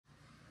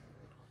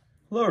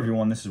Hello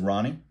everyone, this is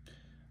Ronnie.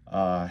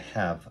 I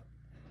have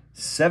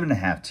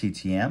 7.5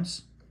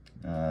 TTMs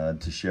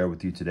to share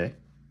with you today.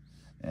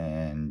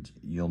 And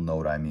you'll know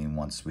what I mean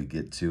once we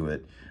get to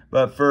it.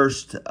 But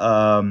first,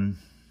 wanted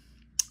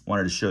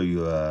to show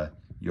you a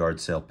yard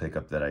sale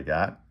pickup that I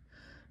got.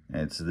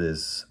 It's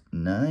this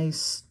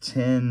nice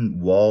tin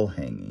wall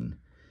hanging.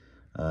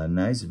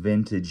 Nice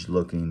vintage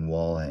looking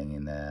wall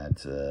hanging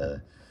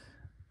that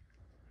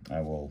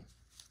I will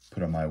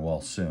put on my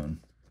wall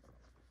soon.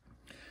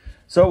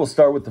 So we'll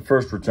start with the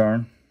first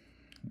return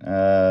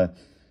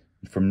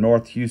from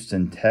North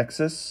Houston,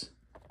 Texas.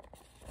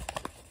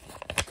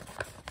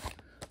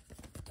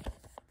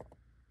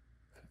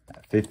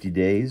 $50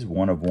 days,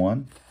 1 of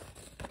 1.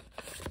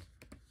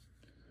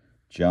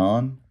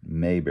 John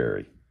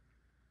Mayberry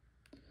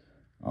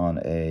on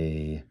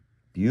a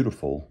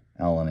beautiful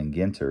Allen and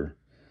Ginter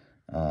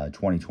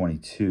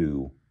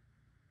 2022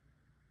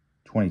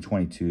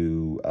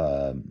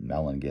 Allen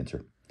and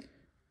Ginter.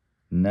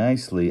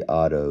 Nicely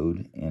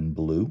autoed in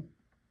blue.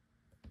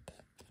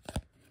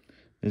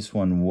 This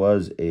one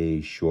was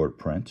a short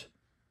print.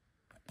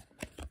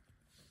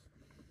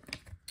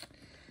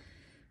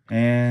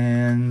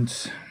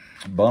 And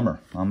bummer,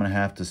 I'm going to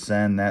have to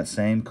send that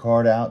same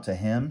card out to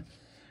him.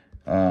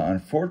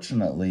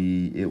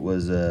 Unfortunately, it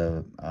was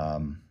a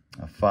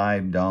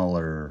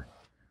 $5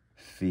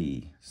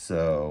 fee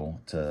so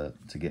to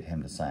get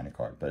him to sign a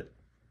card, but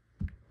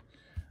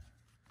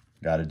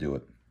got to do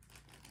it.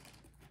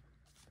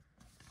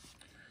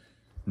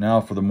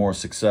 Now for the more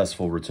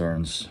successful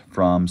returns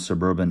from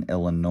suburban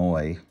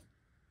Illinois.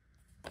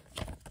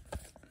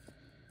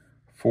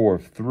 4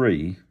 of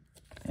 3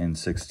 in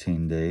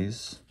 16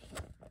 days.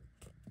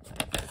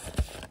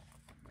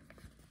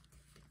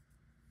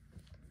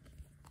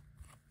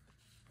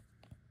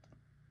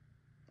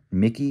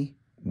 Mickey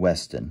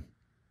Weston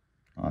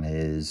on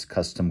his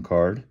custom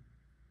card.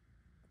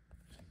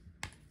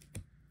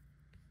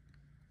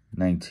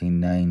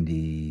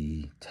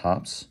 1990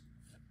 Topps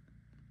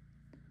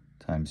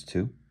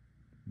 ×2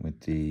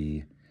 with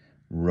the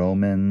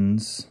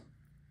Romans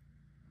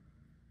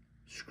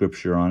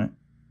scripture on it.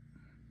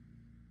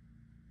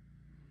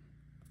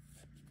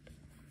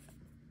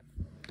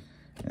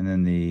 And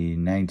then the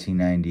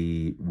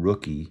 1990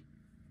 rookie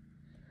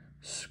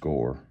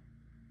score.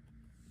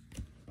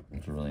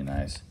 It's really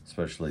nice,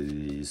 especially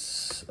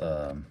these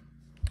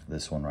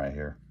this one right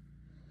here.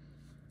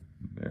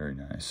 Very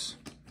nice.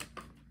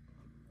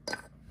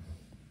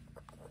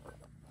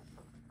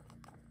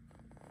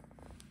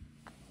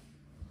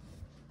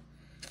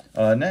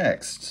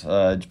 Next,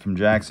 from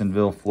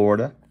Jacksonville,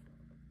 Florida.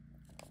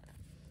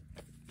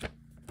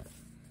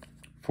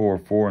 4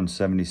 of 4 in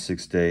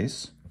 76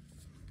 days.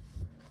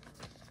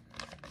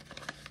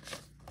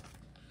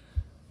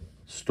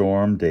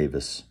 Storm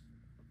Davis.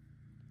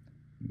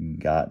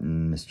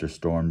 Gotten Mr.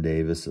 Storm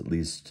Davis at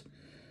least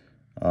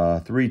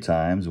 3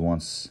 times.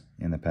 Once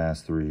in the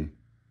past 3,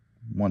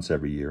 once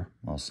every year.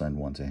 I'll send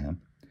one to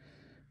him.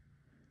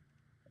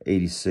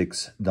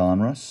 86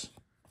 Donruss.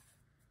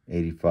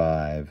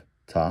 85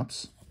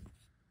 Topps.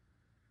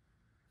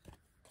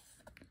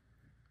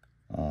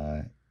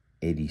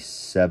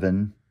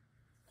 87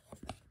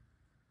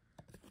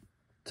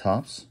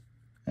 Topps.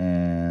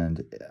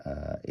 And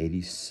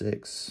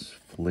 86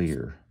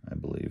 Fleer, I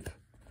believe.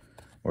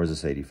 Or is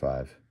this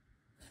 85?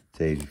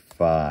 It's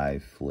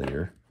 85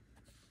 Fleer.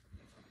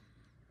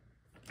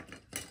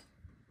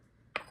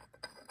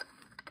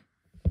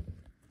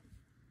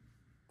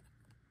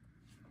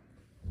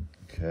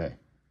 Okay.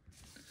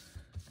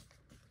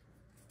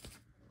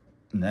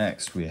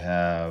 Next, we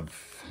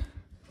have,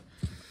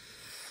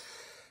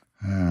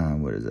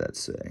 what does that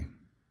say?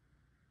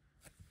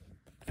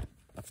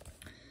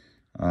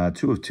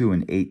 2 of 2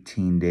 in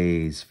 18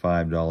 days,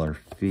 $5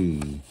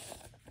 fee.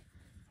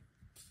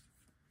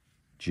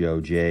 Joe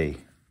J.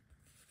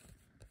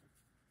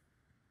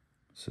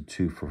 So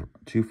 2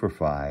 for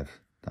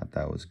 5. Thought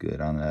that was good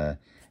on the,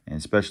 and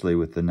especially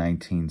with the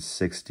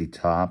 1960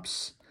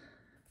 Topps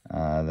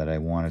that I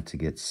wanted to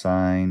get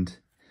signed.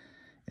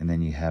 And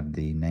then you have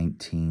the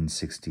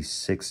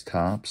 1966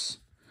 Topps.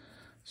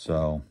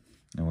 So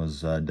it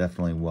was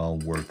definitely well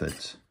worth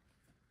it.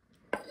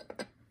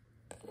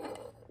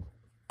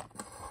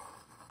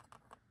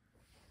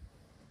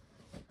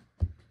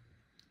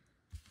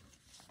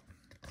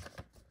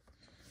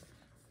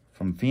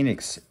 From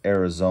Phoenix,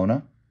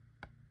 Arizona.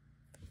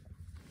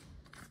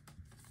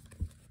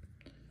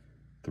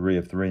 3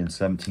 of 3 in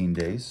 17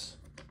 days.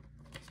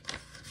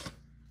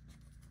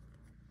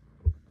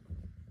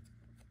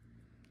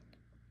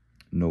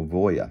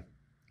 Novoya.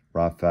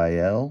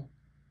 Rafael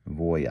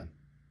Voya.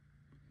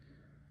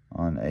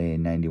 On a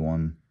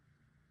 91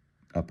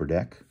 Upper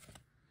Deck.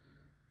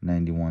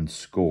 91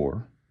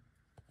 Score.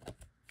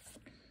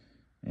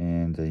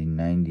 And a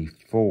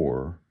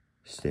 94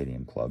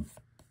 Stadium Club.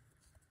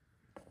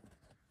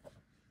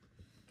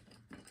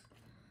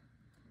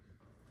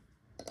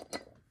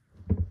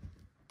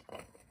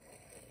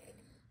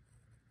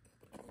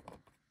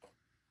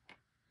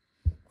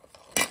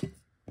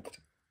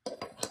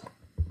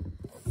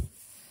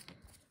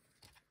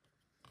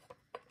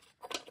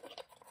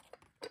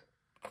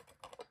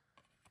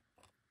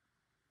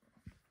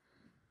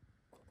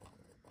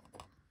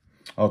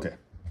 Okay,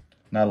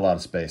 not a lot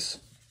of space.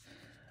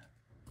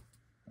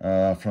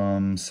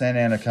 From Santa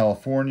Ana,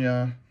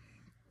 California.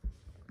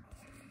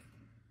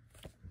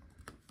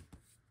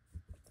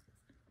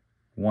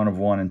 1 of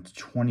 1 in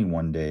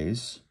 21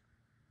 days.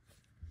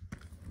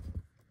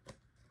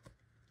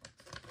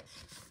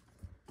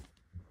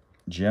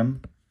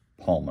 Jim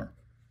Palmer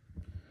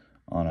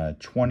on a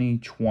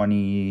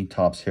 2020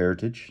 Topps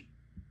Heritage.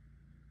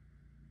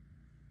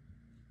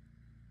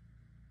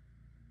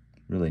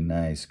 Really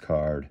nice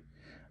card.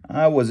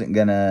 I wasn't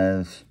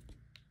gonna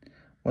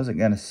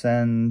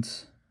send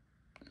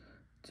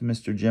to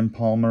Mr. Jim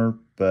Palmer,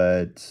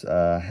 but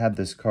I had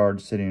this card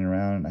sitting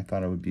around and I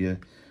thought it would be a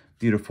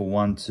beautiful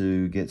one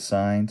to get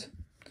signed.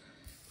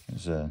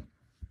 Here's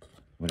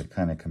what it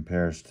kind of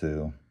compares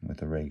to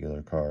with a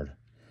regular card.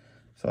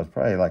 So it's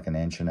probably like 1.5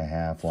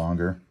 inches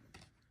longer.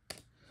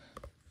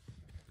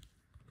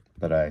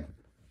 But I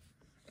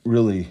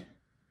really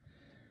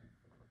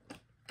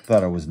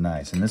thought it was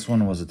nice. And this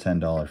one was a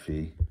 $10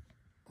 fee.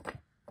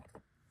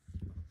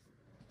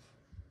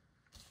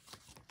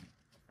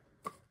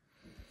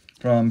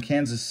 From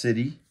Kansas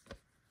City.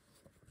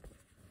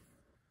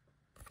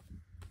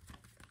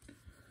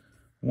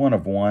 1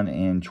 of 1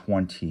 in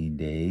 20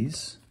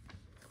 days.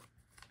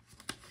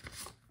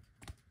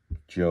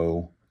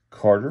 Joe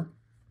Carter.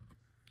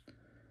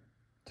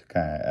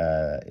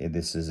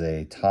 This is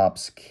a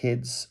Topps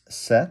Kids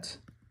set.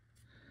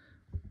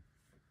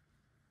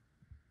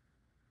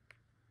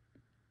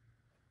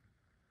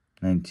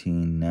 I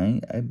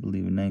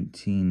believe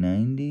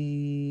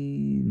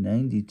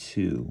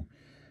 1992.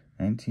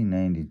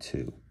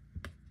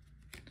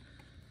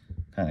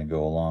 Kind of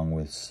go along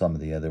with some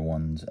of the other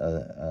ones.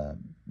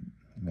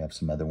 We have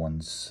some other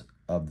ones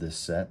of this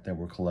set that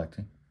we're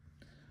collecting.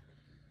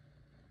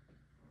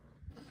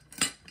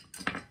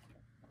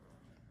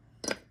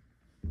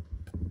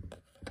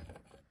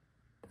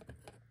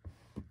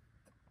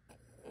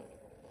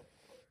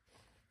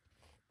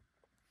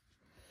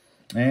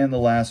 And the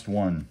last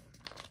one.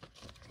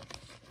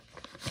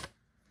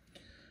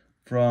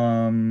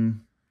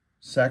 From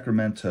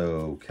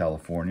Sacramento,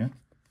 California.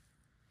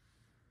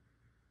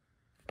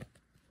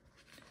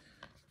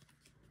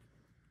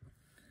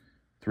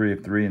 Three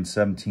of 3 in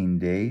 17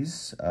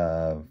 days.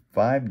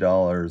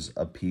 $5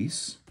 a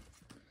piece.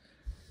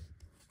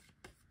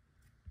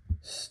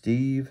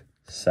 Steve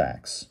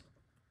Sachs.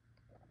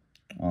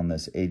 On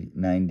this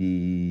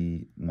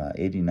 89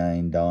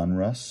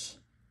 Donruss.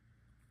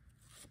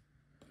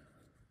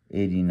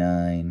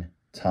 89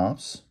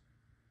 Topps.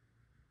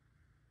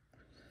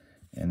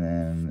 And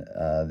then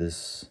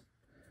this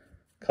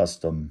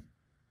custom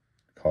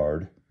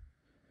card.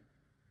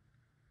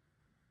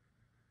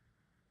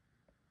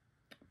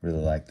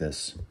 Really like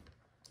this.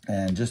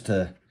 And just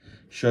to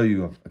show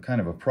you a kind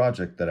of a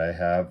project that I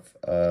have,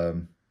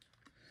 I'm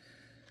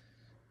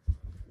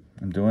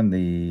doing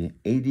the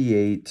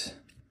 88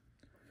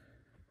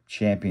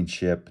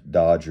 Championship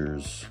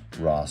Dodgers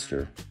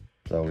roster.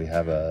 So we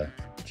have a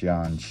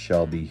John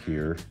Shelby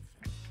here,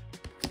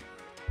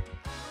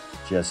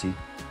 Jesse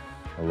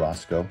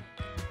Orosco,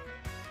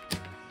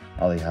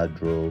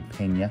 Alejandro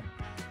Pena,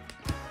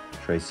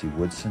 Tracy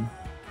Woodson,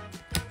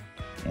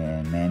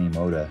 and Manny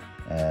Mota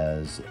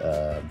as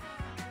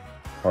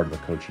part of the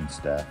coaching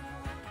staff.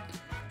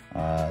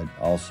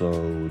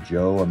 Also,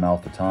 Joe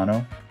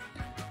Amalfitano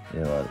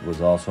was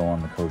also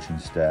on the coaching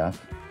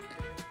staff.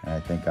 And I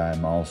think I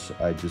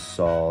just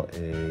saw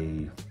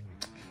a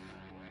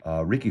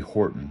Ricky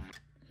Horton.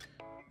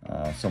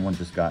 Someone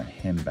just got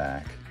him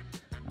back.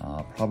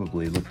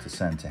 Probably look to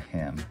send to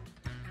him.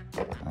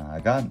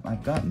 I've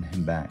gotten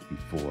him back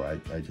before.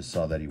 I just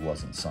saw that he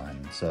wasn't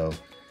signing. So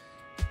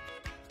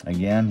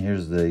again,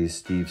 here's the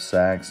Steve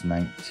Sachs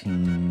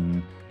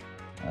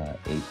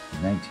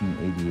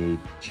 1988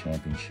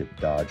 Championship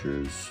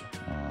Dodgers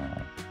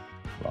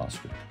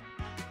roster.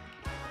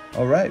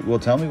 All right, well,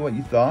 tell me what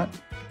you thought.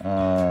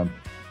 A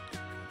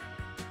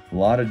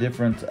lot of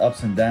different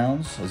ups and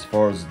downs as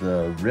far as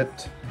the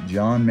ripped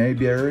John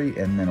Mayberry,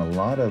 and then a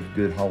lot of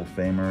good Hall of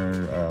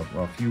Famer,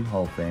 a few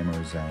Hall of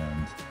Famers,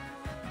 and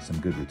some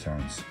good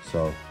returns.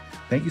 So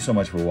thank you so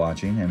much for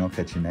watching, and I'll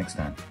catch you next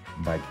time.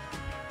 Bye.